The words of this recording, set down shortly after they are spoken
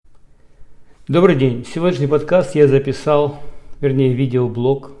Добрый день! Сегодняшний подкаст я записал, вернее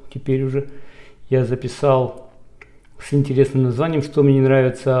видеоблог теперь уже, я записал с интересным названием «Что мне не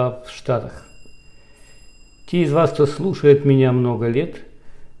нравится в Штатах». Те из вас, кто слушает меня много лет,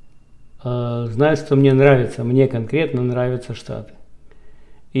 знают, что мне конкретно нравятся Штаты.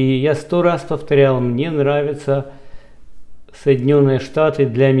 И я 100 раз повторял, мне нравятся Соединенные Штаты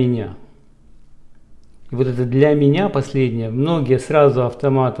для меня. И вот это для меня последнее, многие сразу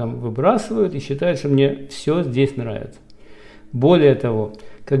автоматом выбрасывают и считают, что мне все здесь нравится. Более того,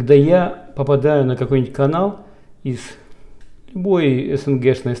 когда я попадаю на какой-нибудь канал из любой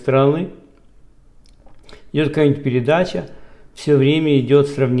СНГшной страны, идет какая-нибудь передача, все время идет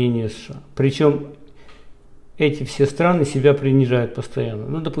сравнение с США. Причем эти все страны себя принижают постоянно.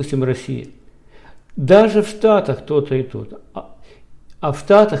 Ну, допустим, Россия. Даже в Штатах то-то и то-то. А в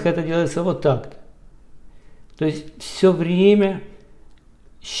Штатах это делается вот так-то. То есть все время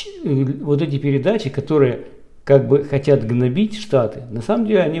вот эти передачи, которые как бы хотят гнобить Штаты, на самом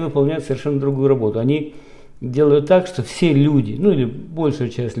деле они выполняют совершенно другую работу. Они делают так, что все люди, ну или большая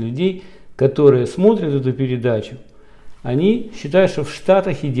часть людей, которые смотрят эту передачу, они считают, что в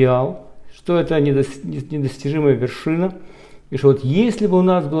Штатах идеал, что это недостижимая вершина, и что вот если бы у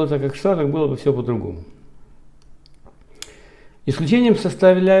нас было так, как в Штатах, было бы все по-другому. Исключением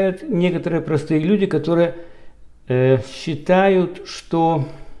составляют некоторые простые люди, которые считают, что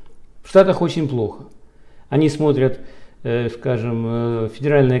в Штатах очень плохо. Они смотрят, скажем,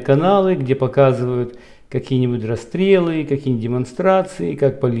 федеральные каналы, где показывают какие-нибудь расстрелы, какие-нибудь демонстрации,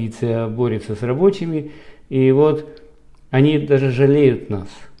 как полиция борется с рабочими. И вот они даже жалеют нас.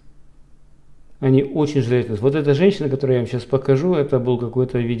 Они очень жалеют нас. Вот эта женщина, которую я вам сейчас покажу, это был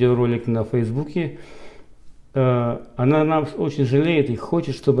какой-то видеоролик на Фейсбуке. Она нас очень жалеет и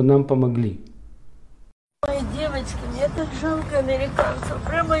хочет, чтобы нам помогли. Мои девочки, мне так жалко американцев.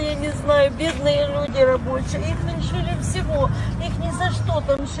 Прямо я не знаю, бедные люди рабочие. Их лишили всего. Их ни за что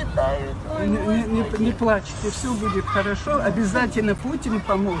там считают. Ой, не плачьте, все будет хорошо. Обязательно Путин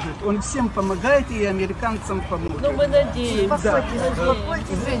поможет. Он всем помогает и американцам поможет. Ну, мы надеемся.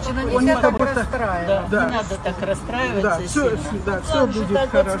 Успокойтесь, женщина, нельзя так расстраиваться. Да, не надо так расстраиваться. Все будет так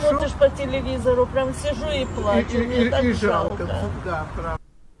хорошо. Вот смотришь по телевизору, прям сижу и плачу. Мне так жалко. Да, правда.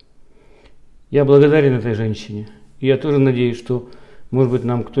 Я благодарен этой женщине. И я тоже надеюсь, что, может быть,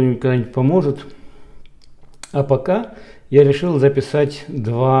 нам кто-нибудь когда-нибудь поможет. А пока я решил записать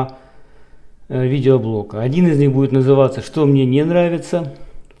два видеоблога. Один из них будет называться «Что мне не нравится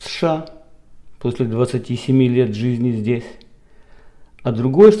в США после 27 лет жизни здесь». А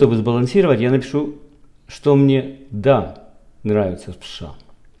другой, чтобы сбалансировать, я напишу «Что мне нравится в США».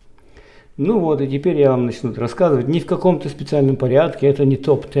 Ну вот, и теперь я вам начну рассказывать не в каком-то специальном порядке, это не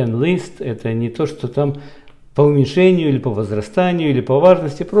топ-10 лист, это не то, что там по уменьшению или по возрастанию или по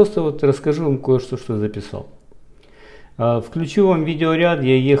важности, просто вот расскажу вам кое-что, что записал. Включу вам видеоряд,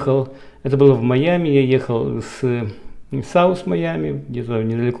 я ехал, это было в Майами, я ехал с Саус Майами, где-то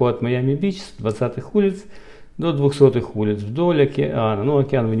недалеко от Майами-Бич, с 20-х улиц до 200-х улиц, вдоль океана, ну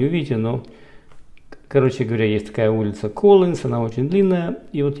океан вы не увидите, но... Короче говоря, есть такая улица Коллинс, она очень длинная,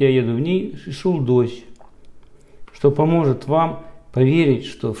 и вот я еду в ней, и шел дождь, что поможет вам поверить,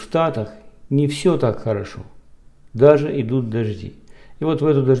 что в Штатах не все так хорошо, даже идут дожди. И вот в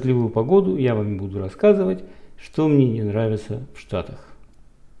эту дождливую погоду я вам буду рассказывать, что мне не нравится в Штатах.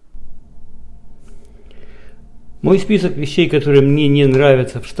 Мой список вещей, которые мне не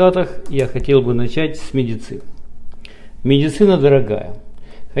нравятся в Штатах, я хотел бы начать с медицины. Медицина дорогая.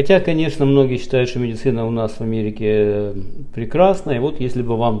 Хотя, конечно, многие считают, что медицина у нас в Америке прекрасная. И вот если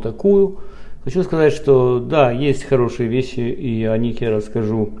бы вам такую, хочу сказать, что да, есть хорошие вещи, и о них я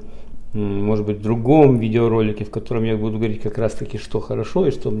расскажу, может быть, в другом видеоролике, в котором я буду говорить как раз таки, что хорошо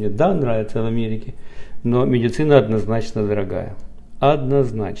и что мне нравится в Америке. Но медицина однозначно дорогая.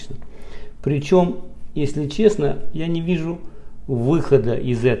 Однозначно. Причем, если честно, я не вижу выхода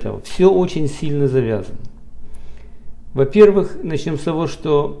из этого. Все очень сильно завязано. Во-первых, начнем с того,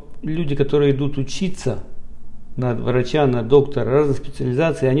 что люди, которые идут учиться на врача, на доктора, разных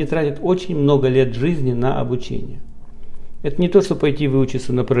специализаций, они тратят очень много лет жизни на обучение. Это не то, что пойти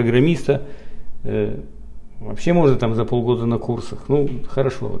выучиться на программиста, вообще можно там за полгода на курсах. Ну,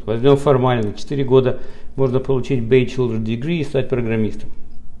 хорошо, вот возьмем формально, 4 года можно получить bachelor degree и стать программистом.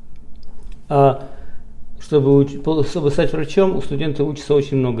 А чтобы стать врачом, у студента учатся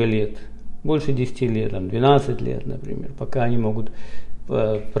очень много лет. Больше 10 лет, там, 12 лет, например, пока они могут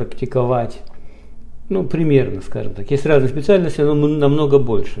практиковать, ну, примерно, скажем так. Есть разные специальности, но намного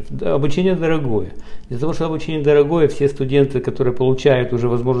больше. Обучение дорогое. Из-за того, что обучение дорогое, все студенты, которые получают уже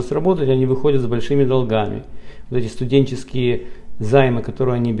возможность работать, они выходят с большими долгами. Вот эти студенческие займы,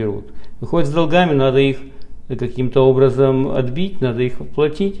 которые они берут. Выходят с долгами, надо их каким-то образом отбить, надо их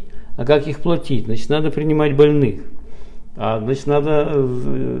платить. А как их платить? Значит, надо принимать больных. Значит, надо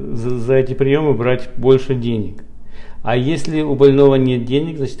за эти приемы брать больше денег. А если у больного нет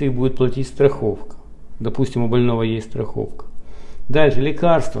денег, значит, их будет платить страховка. Допустим, у больного есть страховка. Дальше,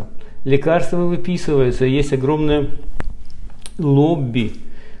 лекарства. Лекарства выписываются, есть огромное лобби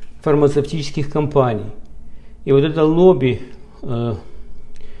фармацевтических компаний. И вот это лобби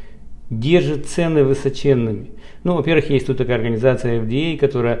держит цены высоченными. Ну, во-первых, есть тут такая организация FDA,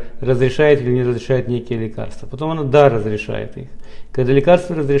 которая разрешает или не разрешает некие лекарства. Потом она, разрешает их. Когда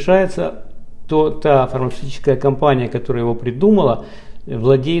лекарство разрешается, то та фармацевтическая компания, которая его придумала,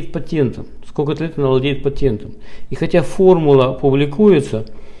 владеет патентом. Сколько лет она владеет патентом. И хотя формула публикуется,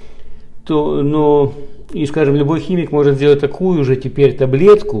 и, скажем, любой химик может сделать такую же теперь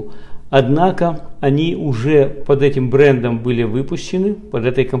таблетку, однако они уже под этим брендом были выпущены, под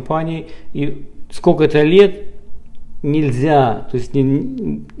этой компанией, и сколько-то лет нельзя, то есть,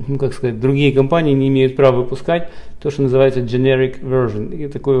 другие компании не имеют права выпускать то, что называется generic version, и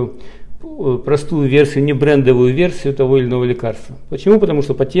такую простую версию, не брендовую версию того или иного лекарства. Почему? Потому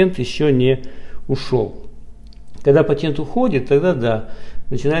что патент еще не ушел. Когда патент уходит, тогда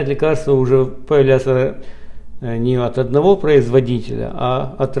начинает лекарство уже появляться не от одного производителя,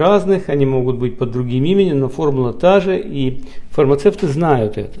 а от разных, они могут быть под другим именем, но формула та же, и фармацевты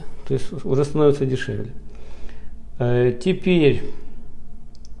знают это, то есть уже становится дешевле. Теперь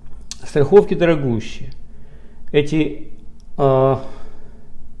страховки дорогущие. Эти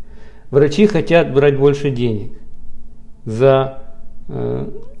врачи хотят брать больше денег за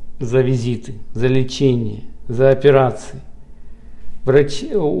визиты, за лечение, за операции.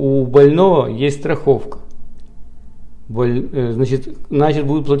 У больного есть страховка. Значит,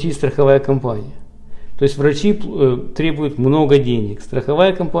 будет платить страховая компания. То есть врачи требуют много денег.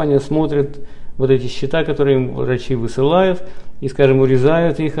 Страховая компания смотрит вот эти счета, которые им врачи высылают, и, скажем,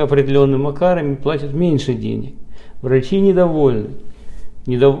 урезают их определенным макаром и платят меньше денег. Врачи недовольны.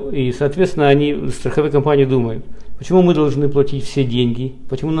 И, соответственно, страховые компании думают, почему мы должны платить все деньги,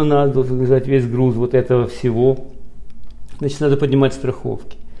 почему на нас должен лежать весь груз вот этого всего. Значит, надо поднимать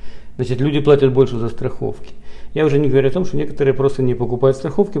страховки. Значит, люди платят больше за страховки. Я уже не говорю о том, что некоторые просто не покупают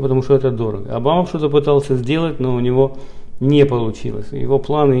страховки, потому что это дорого. Обама что-то пытался сделать, но у него не получилось. Его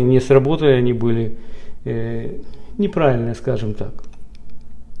планы не сработали, они были неправильные, скажем так.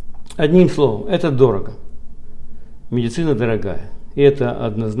 Одним словом, это дорого. Медицина дорогая. И это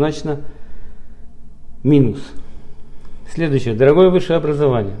однозначно минус. Следующее. Дорогое высшее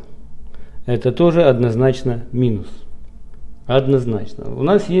образование. Это тоже однозначно минус. Однозначно. У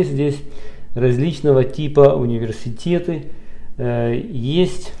нас есть здесь различного типа университеты.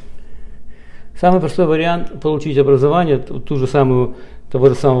 Есть самый простой вариант получить образование, того же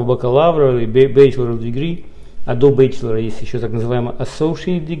самого бакалавра или bachelor degree. А до бейчелора есть еще так называемый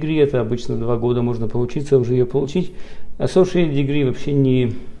associate degree, это обычно 2 года можно поучиться, уже ее получить. Associate degree вообще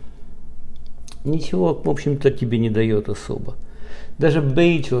ничего, в общем-то, тебе не дает особо. Даже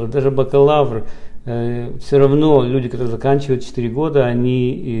бейчелор, даже бакалавр, все равно люди, которые заканчивают 4 года, у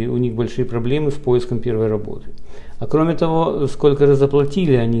них большие проблемы с поиском первой работы. А кроме того, сколько же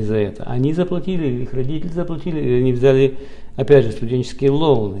заплатили они за это? Они заплатили, их родители заплатили, или они взяли, опять же, студенческие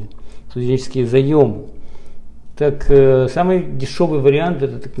лоуны, студенческие заемы. Так, самый дешевый вариант —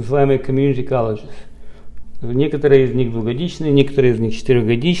 это так называемые community colleges. Некоторые из них 2-годичные, некоторые из них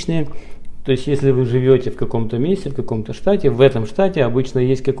 4-годичные. То есть, если вы живете в каком-то месте, в каком-то штате, в этом штате обычно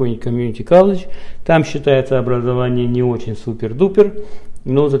есть какой-нибудь community college. Там считается образование не очень супер-дупер,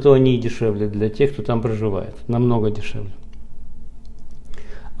 но зато они и дешевле для тех, кто там проживает. Намного дешевле.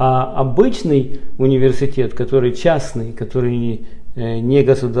 А обычный университет, который частный, который не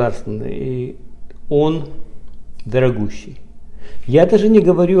государственный, он дорогущий. Я даже не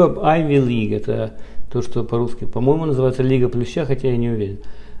говорю об Ivy League, это то, что по-русски, по-моему, называется Лига Плюща, хотя я не уверен.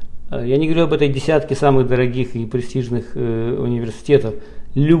 Я не говорю об этой десятке самых дорогих и престижных университетов.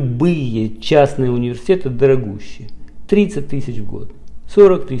 Любые частные университеты дорогущие. 30 тысяч в год,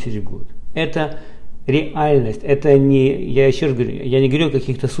 40 тысяч в год. Это реальность. Это не, я еще раз говорю, я не говорю о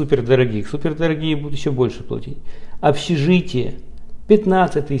каких-то супердорогих. Супердорогие будут еще больше платить. Общежитие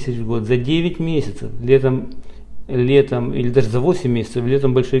 15 тысяч в год за 9 месяцев. Летом или даже за 8 месяцев,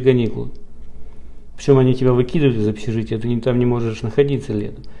 летом большие каникулы. Причем они тебя выкидывают из общежития, ты там не можешь находиться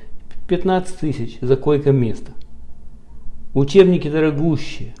летом. 15 тысяч за койко-место. Учебники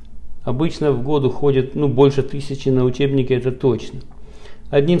дорогущие. Обычно в год уходит больше 1000 на учебники, это точно.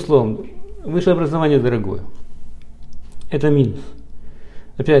 Одним словом, высшее образование дорогое. Это минус.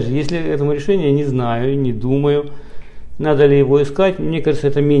 Опять же, если этому решению не знаю, не думаю, Надо ли его искать? Мне кажется,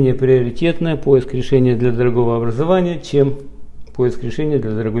 это менее приоритетное поиск решения для дорогого образования, чем поиск решения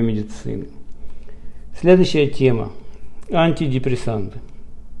для дорогой медицины. Следующая тема. Антидепрессанты.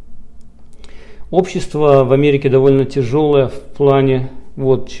 Общество в Америке довольно тяжелое в плане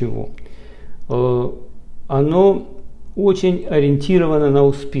вот чего. Оно очень ориентировано на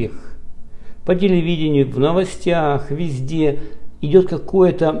успех. По телевидению, в новостях, везде идет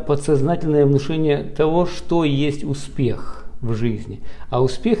какое-то подсознательное внушение того, что есть успех в жизни. А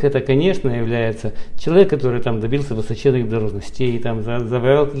успех это, конечно, является человек, который там добился высоченных должностей, там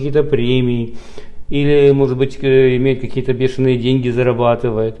завоевал какие-то премии, или, может быть, имеет какие-то бешеные деньги,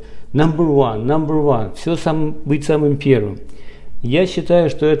 зарабатывает. Number one. Все быть самым первым. Я считаю,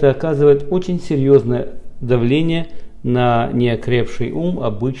 что это оказывает очень серьезное давление на неокрепший ум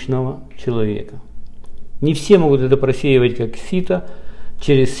обычного человека. Не все могут это просеивать как сито,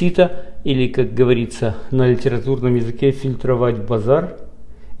 через сито, или, как говорится на литературном языке, фильтровать базар.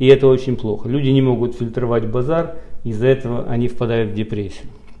 И это очень плохо. Люди не могут фильтровать базар, из-за этого они впадают в депрессию.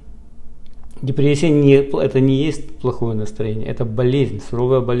 Депрессия это не есть плохое настроение, это болезнь,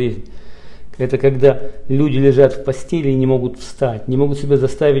 суровая болезнь. Это когда люди лежат в постели и не могут встать, не могут себя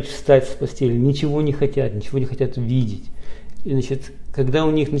заставить встать с постели, ничего не хотят видеть. И, значит, когда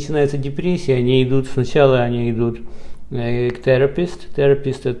у них начинается депрессия, сначала они идут к терапевту.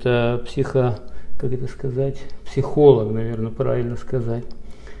 Терапевт это психолог, наверное, правильно сказать.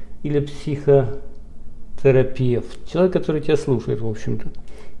 Или психотерапевт. Человек, который тебя слушает, в общем-то,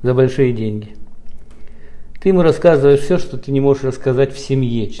 за большие деньги. Ты ему рассказываешь все, что ты не можешь рассказать в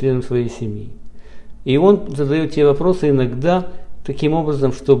семье, членам своей семьи. И он задает тебе вопросы иногда таким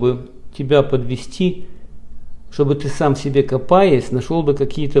образом, чтобы тебя подвести, чтобы ты сам себе копаясь, нашел бы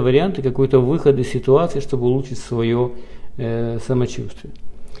какие-то варианты, какой-то выход из ситуации, чтобы улучшить свое самочувствие.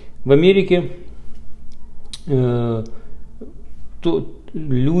 В Америке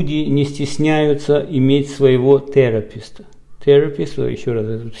люди не стесняются иметь своего терапевта. Терапевт, еще раз,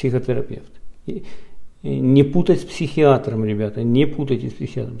 это психотерапевт. Не путать с психиатром, ребята, не путайте с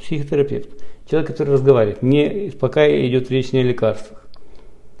психиатром. Психотерапевт. Человек, который разговаривает, пока идет речь не о лекарствах.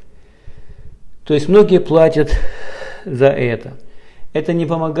 То есть многие платят за это. Это не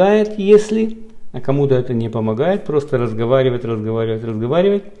помогает, если, а кому-то это не помогает, просто разговаривать.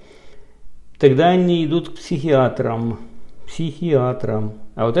 Тогда они идут к психиатрам.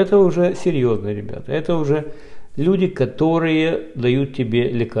 А вот это уже серьезно, ребята. Это уже люди, которые дают тебе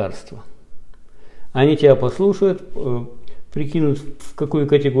лекарства. Они тебя послушают, прикинут, в какую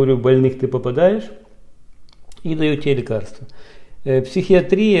категорию больных ты попадаешь, и дают тебе лекарства.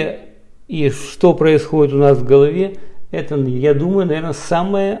 Психиатрия и что происходит у нас в голове, это, я думаю, наверное,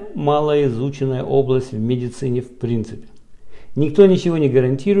 самая малоизученная область в медицине в принципе. Никто ничего не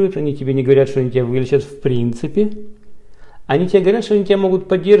гарантирует, они тебе не говорят, что они тебя вылечат в принципе. Они тебе говорят, что они тебя могут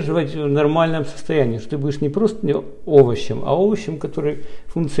поддерживать в нормальном состоянии, что ты будешь не просто овощем, а овощем, который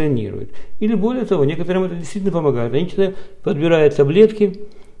функционирует. Или более того, некоторым это действительно помогает. Они тебе подбирают таблетки,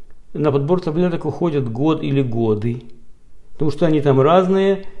 на подбор таблеток уходят год или годы, потому что они там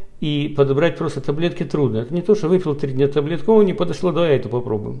разные, и подобрать просто таблетки трудно. Это не то, что выпил 3 дня таблетку, не подошло, давай эту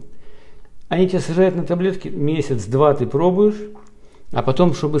попробуем. Они тебя сажают на таблетки, месяц-два ты пробуешь, а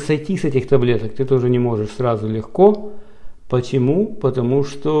потом, чтобы сойти с этих таблеток, ты тоже не можешь сразу легко. Почему? Потому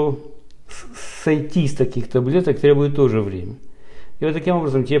что сойти с таких таблеток требует тоже время. И вот таким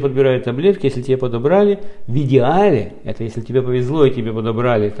образом тебе подбирают таблетки, если тебе подобрали, в идеале, это если тебе повезло и тебе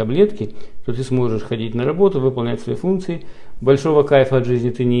подобрали таблетки, то ты сможешь ходить на работу, выполнять свои функции. Большого кайфа от жизни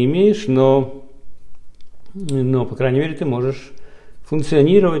ты не имеешь, но по крайней мере, ты можешь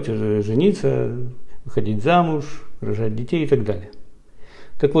функционировать, жениться, выходить замуж, рожать детей и так далее.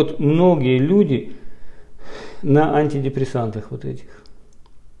 Так вот, многие люди на антидепрессантах вот этих.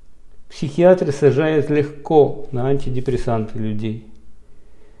 Психиатры сажают легко на антидепрессанты людей.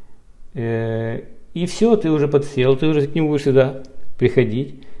 И все, ты уже подсел, ты уже к нему будешь сюда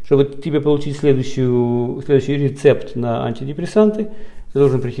приходить. Чтобы тебе получить следующий рецепт на антидепрессанты, ты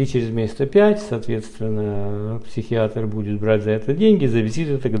должен прийти через месяца 5, соответственно, психиатр будет брать за это деньги, за визит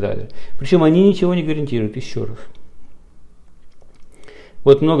и так далее. Причем они ничего не гарантируют, еще раз.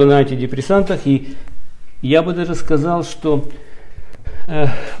 Вот много на антидепрессантах, и я бы даже сказал, что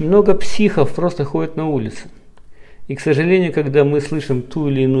много психов просто ходят на улице. И, к сожалению, когда мы слышим ту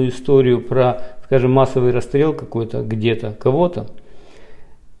или иную историю про, скажем, массовый расстрел какой-то, где-то, кого-то,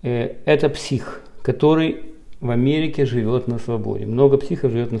 это псих, который в Америке живет на свободе. Много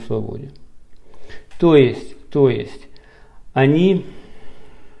психов живет на свободе. То есть, они,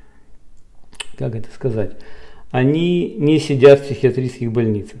 как это сказать, они не сидят в психиатрических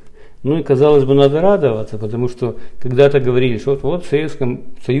больницах. Ну и, казалось бы, надо радоваться, потому что когда-то говорили, что вот в Советском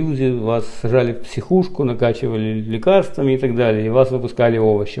Союзе вас сажали в психушку, накачивали лекарствами и так далее, и вас выпускали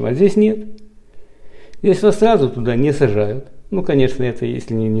овощем. А здесь нет. Здесь вас сразу туда не сажают. Ну, конечно, это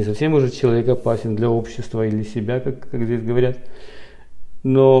если не совсем уже человек опасен для общества или себя, как здесь говорят.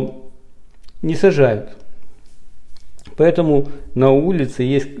 Но не сажают. Поэтому на улице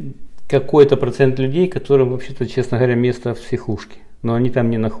есть какой-то процент людей, которым, вообще-то, честно говоря, место в психушке. Но они там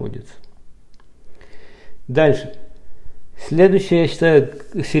не находятся. Дальше. Следующая, я считаю,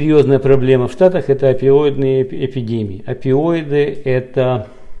 серьезная проблема в Штатах – это опиоидные эпидемии. Опиоиды – это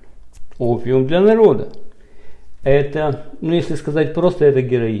опиум для народа. Это, ну если сказать просто, это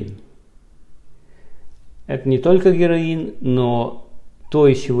героин. Это не только героин, но то,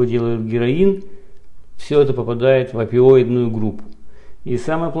 из чего делают героин, все это попадает в опиоидную группу. И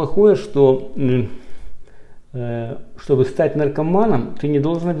самое плохое, что чтобы стать наркоманом, ты не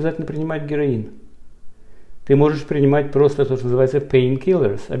должен обязательно принимать героин. Ты можешь принимать просто то, что называется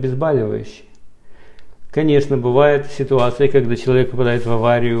painkillers, обезболивающие. Конечно, бывает ситуация, когда человек попадает в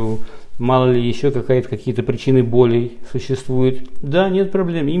аварию, мало ли еще какие-то причины болей существуют. Да, нет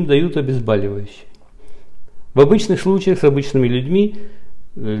проблем, им дают обезболивающие. В обычных случаях с обычными людьми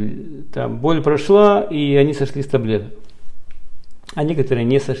там боль прошла, и они сошли с таблеток. А некоторые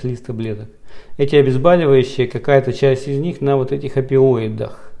не сошли с таблеток. Эти обезболивающие, какая-то часть из них на вот этих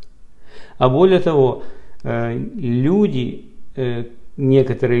опиоидах. А более того,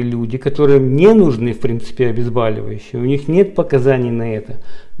 некоторые люди, которым не нужны в принципе обезболивающие, у них нет показаний на это,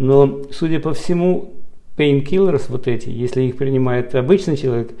 но, судя по всему, painkillers вот эти, если их принимает обычный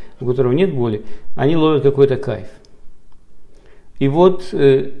человек, у которого нет боли, они ловят какой-то кайф. И вот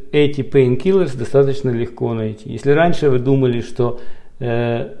эти painkillers достаточно легко найти. Если раньше вы думали, что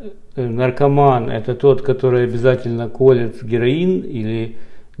наркоман – это тот, который обязательно колет героин или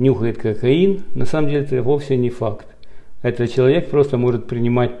нюхает кокаин, на самом деле это вовсе не факт. Этот человек просто может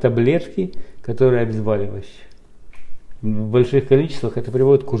принимать таблетки, которые обезболивающие. В больших количествах это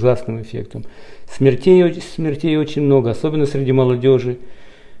приводит к ужасным эффектам. Смертей очень много, особенно среди молодежи.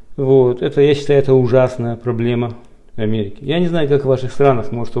 Вот. Это, я считаю, это ужасная проблема Америки. Я не знаю, как в ваших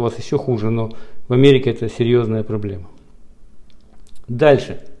странах, может у вас еще хуже, но в Америке это серьезная проблема.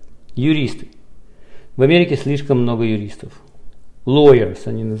 Дальше. Юристы. В Америке слишком много юристов. Lawyers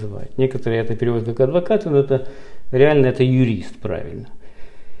они называют. Некоторые это переводят как адвокаты, но это реально это юрист, правильно.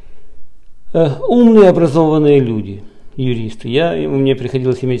 Умные, образованные люди, юристы. Мне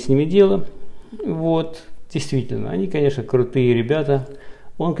приходилось иметь с ними дело. Вот, действительно, они, конечно, крутые ребята.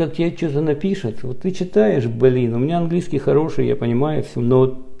 Он как тебе что-то напишет, вот ты читаешь, блин, у меня английский хороший, я понимаю все, но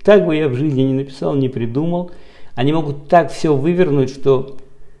вот так бы я в жизни не написал, не придумал. Они могут так все вывернуть, что,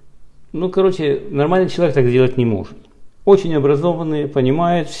 нормальный человек так сделать не может. Очень образованные,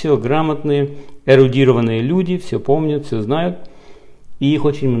 понимают все, грамотные, эрудированные люди, все помнят, все знают, и их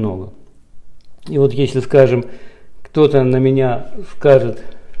очень много. И вот если, скажем, кто-то на меня скажет,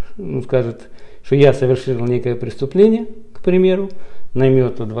 что я совершил некое преступление, к примеру,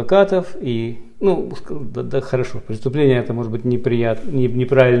 наймет адвокатов и, хорошо, преступление это может быть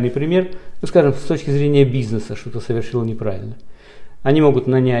неправильный пример, скажем, с точки зрения бизнеса что-то совершил неправильно. Они могут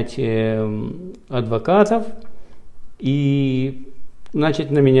нанять адвокатов и начать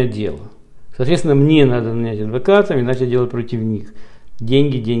на меня дело. Соответственно, мне надо нанять адвокатов и начать делать против них.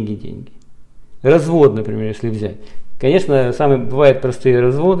 Деньги. Развод, например, если взять. Конечно, бывают простые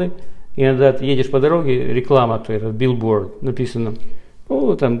разводы. Иногда ты едешь по дороге, реклама, то это билборд, написано,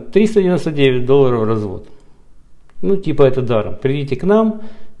 там $399 развод. Это даром. Придите к нам,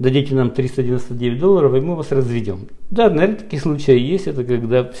 дадите нам $399, и мы вас разведем. Да, наверное, такие случаи есть, это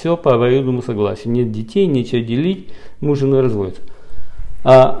когда все по обоюдному согласию. Нет детей, нечего делить, муж и жена разводятся.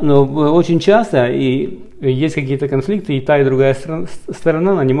 Но очень часто и есть какие-то конфликты, и та, и другая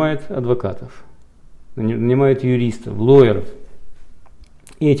сторона нанимают адвокатов, нанимают юристов, лоеров.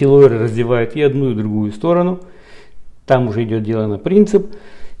 И эти лоеры раздевают и одну, и другую сторону. Там уже идет дело на принцип.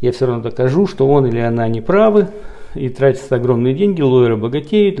 Я все равно докажу, что он или она не правы. И тратятся огромные деньги, лоеры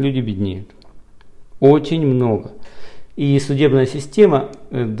богатеют, люди беднеют. Очень много. И судебная система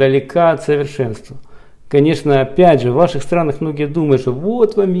далека от совершенства. Конечно, опять же, в ваших странах многие думают, что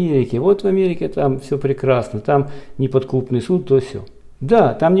вот в Америке там все прекрасно, там неподкупный суд, то все.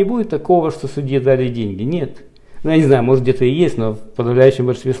 Да, там не будет такого, что судье дали деньги. Нет. Я не знаю, может где-то и есть, но в подавляющем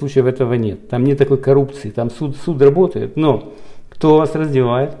большинстве случаев этого нет. Там нет такой коррупции, там суд работает. Но кто вас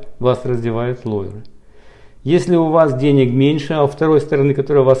раздевает? Вас раздевают лоеры. Если у вас денег меньше, а у второй стороны,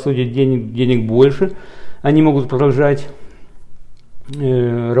 которая вас судит, денег больше, они могут продолжать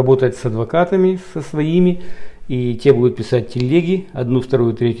работать с адвокатами, со своими, и те будут писать телеги, 1,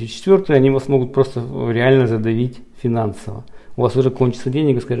 2, 3, 4, они вас могут просто реально задавить финансово. У вас уже кончится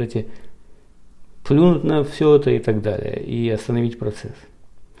денег, вы скажете, плюнуть на все это и так далее, и остановить процесс.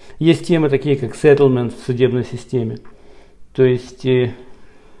 Есть темы такие, как settlement в судебной системе. То есть,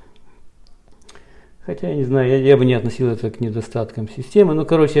 хотя я не знаю, я бы не относил это к недостаткам системы, но,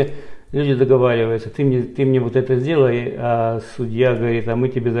 короче, люди договариваются, ты мне вот это сделай, а судья говорит, а мы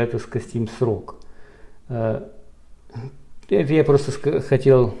тебе за это скостим срок. Это я просто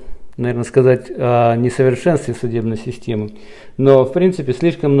хотел, наверное, сказать о несовершенстве судебной системы. Но, в принципе,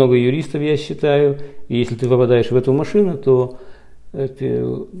 слишком много юристов, я считаю, и если ты попадаешь в эту машину, то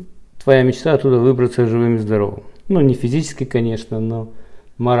твоя мечта оттуда выбраться живым и здоровым. Ну, не физически, конечно, но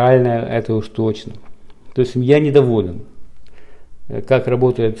морально это уж точно. То есть я недоволен, как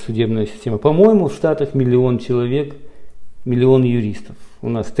работает судебная система. По-моему, в Штатах 1 миллион человек, 1 миллион юристов. У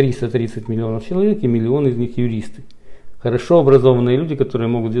нас 330 миллионов человек, и 1 миллион из них юристы. Хорошо образованные люди, которые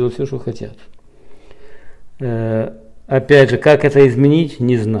могут делать все, что хотят. Опять же, как это изменить,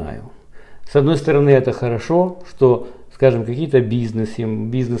 не знаю. С одной стороны, это хорошо, что, скажем, какие-то бизнесы,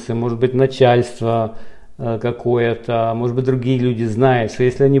 может быть, начальство какое-то, может быть, другие люди знают, что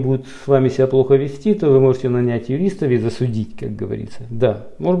если они будут с вами себя плохо вести, то вы можете нанять юристов и засудить, как говорится. Да,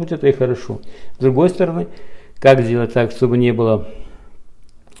 может быть, это и хорошо. С другой стороны, как сделать так, чтобы не было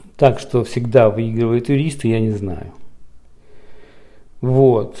так, что всегда выигрывают юристы, я не знаю.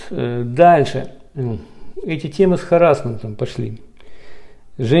 Вот. Дальше. Эти темы с харассментом пошли.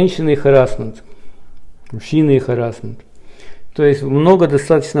 Женщины и харассмент, мужчины и харассмент. То есть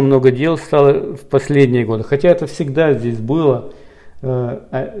достаточно много дел стало в последние годы. Хотя это всегда здесь было.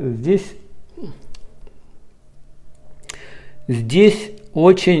 Здесь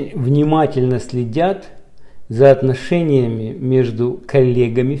очень внимательно следят за отношениями между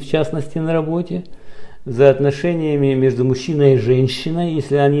коллегами, в частности на работе, за отношениями между мужчиной и женщиной,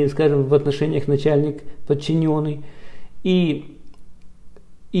 если они, скажем, в отношениях начальник-подчиненный. И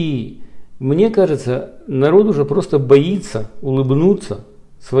мне кажется, народ уже просто боится улыбнуться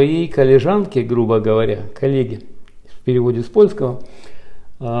своей коллежанке, грубо говоря, коллеге, в переводе с польского,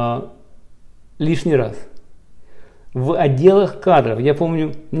 лишний раз. В отделах кадров, я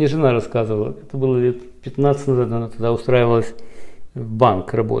помню, мне жена рассказывала, это было лет 15 назад, она тогда устраивалась в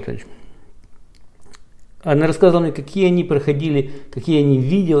банк работать. Она рассказывала мне, какие они проходили, какие они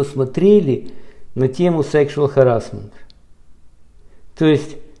видео смотрели на тему sexual harassment. То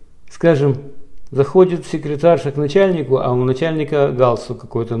есть, скажем, заходит секретарша к начальнику, а у начальника галстук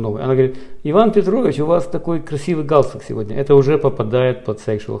какой-то новый. Она говорит, Иван Петрович, у вас такой красивый галстук сегодня. Это уже попадает под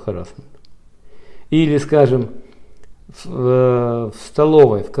sexual harassment. Или, скажем, в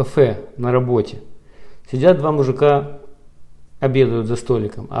столовой, в кафе, на работе. Сидят 2 мужика, обедают за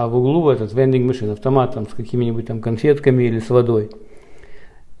столиком, а в углу этот vending machine, автомат там, с какими-нибудь там конфетками или с водой.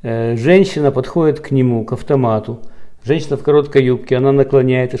 Женщина подходит к нему, к автомату. Женщина в короткой юбке, она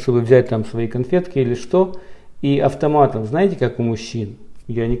наклоняется, чтобы взять там свои конфетки или что. И автоматом, знаете, как у мужчин,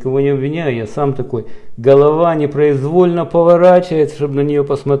 я никого не обвиняю, я сам такой, голова непроизвольно поворачивается, чтобы на нее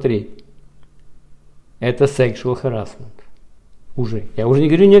посмотреть. Это sexual harassment. Уже. Я уже не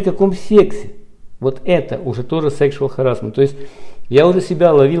говорю ни о каком сексе. Вот это уже тоже sexual harassment. То есть я уже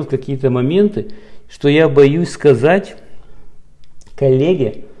себя ловил в какие-то моменты, что я боюсь сказать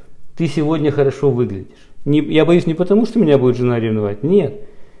коллеге, ты сегодня хорошо выглядишь. Я боюсь не потому, что меня будет жена ревновать. Нет.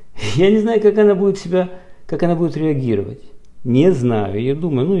 Я не знаю, как она будет реагировать. Не знаю. Я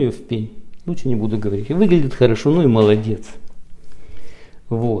думаю, ну ее в пень. Лучше не буду говорить. Выглядит хорошо, ну и молодец.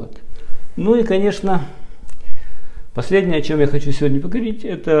 Вот. Ну и, конечно, последнее, о чем я хочу сегодня поговорить,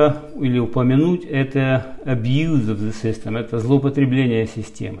 это, или упомянуть, это abuse of the system, это злоупотребление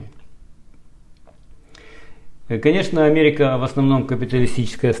системой. Конечно, Америка в основном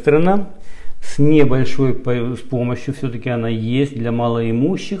капиталистическая страна, с небольшой помощью, все-таки она есть для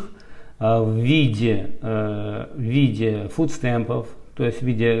малоимущих, в виде фудстемпов, то есть в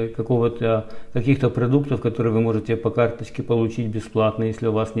виде каких-то продуктов, которые вы можете по карточке получить бесплатно, если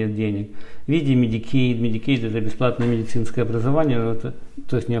у вас нет денег. В виде Medicaid. Medicaid это бесплатное медицинское образование,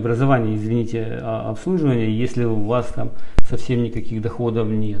 то есть не образование, извините, а обслуживание, если у вас там совсем никаких доходов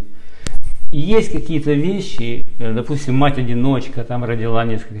нет. И есть какие-то вещи, допустим, мать-одиночка, там родила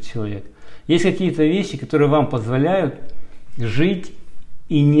несколько человек. Есть какие-то вещи, которые вам позволяют жить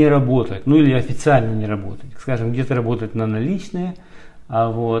и не работать, ну или официально не работать. Скажем, где-то работать на наличные,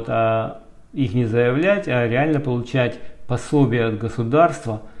 а их не заявлять, а реально получать пособие от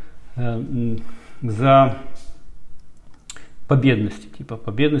государства за по бедности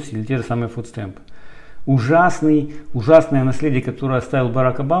или те же самые фудстемпы. Ужасное наследие, которое оставил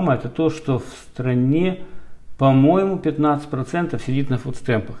Барак Обама, это то, что в стране по-моему, 15% сидит на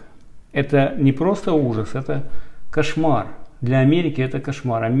фудстемпах. Это не просто ужас, это кошмар. Для Америки это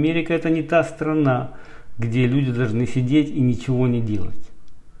кошмар. Америка это не та страна, где люди должны сидеть и ничего не делать.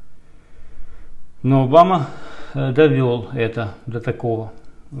 Но Обама довел это до такого.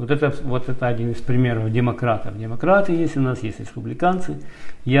 Вот это один из примеров демократов. Демократы есть, у нас есть республиканцы.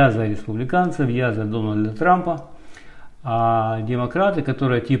 Я за республиканцев, я за Дональда Трампа. А демократы,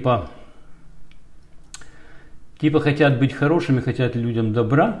 которые типа хотят быть хорошими, хотят людям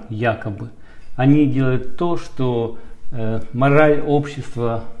добра, якобы, они делают то, что мораль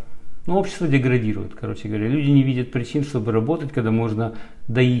общества, общество деградирует, короче говоря. Люди не видят причин, чтобы работать, когда можно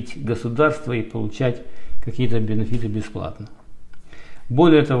доить государство и получать какие-то бенефиты бесплатно.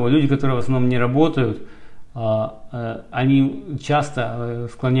 Более того, люди, которые в основном не работают, они часто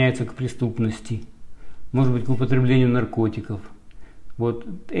склоняются к преступности, может быть, к употреблению наркотиков. Вот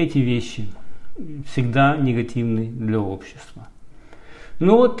эти вещи всегда негативны для общества.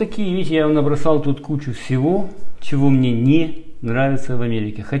 Ну вот такие, видите, я вам набросал тут кучу всего, чего мне не нравится в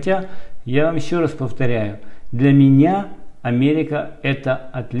Америке. Хотя, я вам еще раз повторяю, для меня Америка это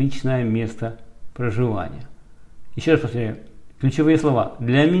отличное место проживания. Еще раз повторяю, ключевые слова.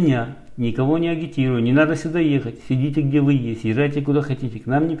 Для меня, никого не агитирую, не надо сюда ехать, сидите где вы есть, езжайте куда хотите, к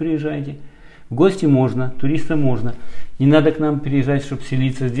нам не приезжайте. В гости можно, туристам можно. Не надо к нам приезжать, чтобы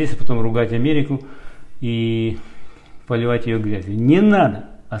селиться здесь, а потом ругать Америку и поливать ее грязью. Не надо.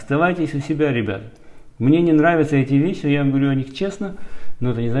 Оставайтесь у себя, ребята. Мне не нравятся эти вещи, я вам говорю о них честно,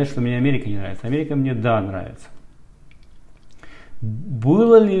 но это не значит, что мне Америка не нравится. Америка мне, да, нравится.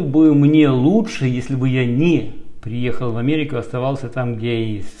 Было ли бы мне лучше, если бы я не приехал в Америку, оставался там, где я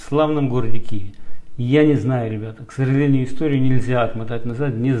есть, в славном городе Киеве? Я не знаю, ребята. К сожалению, историю нельзя отмотать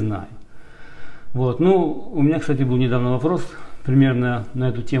назад, не знаю. Вот. Ну, у меня, кстати, был недавно вопрос, примерно на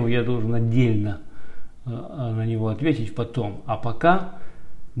эту тему, я должен отдельно на него ответить потом. А пока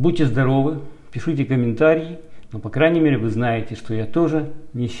будьте здоровы, пишите комментарии, но, по крайней мере, вы знаете, что я тоже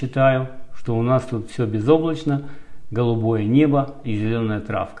не считаю, что у нас тут все безоблачно, голубое небо и зеленая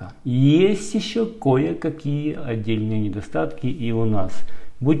травка. Есть еще кое-какие отдельные недостатки и у нас.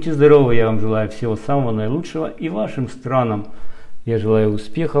 Будьте здоровы, я вам желаю всего самого наилучшего и вашим странам. Я желаю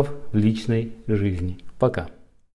успехов в личной жизни. Пока.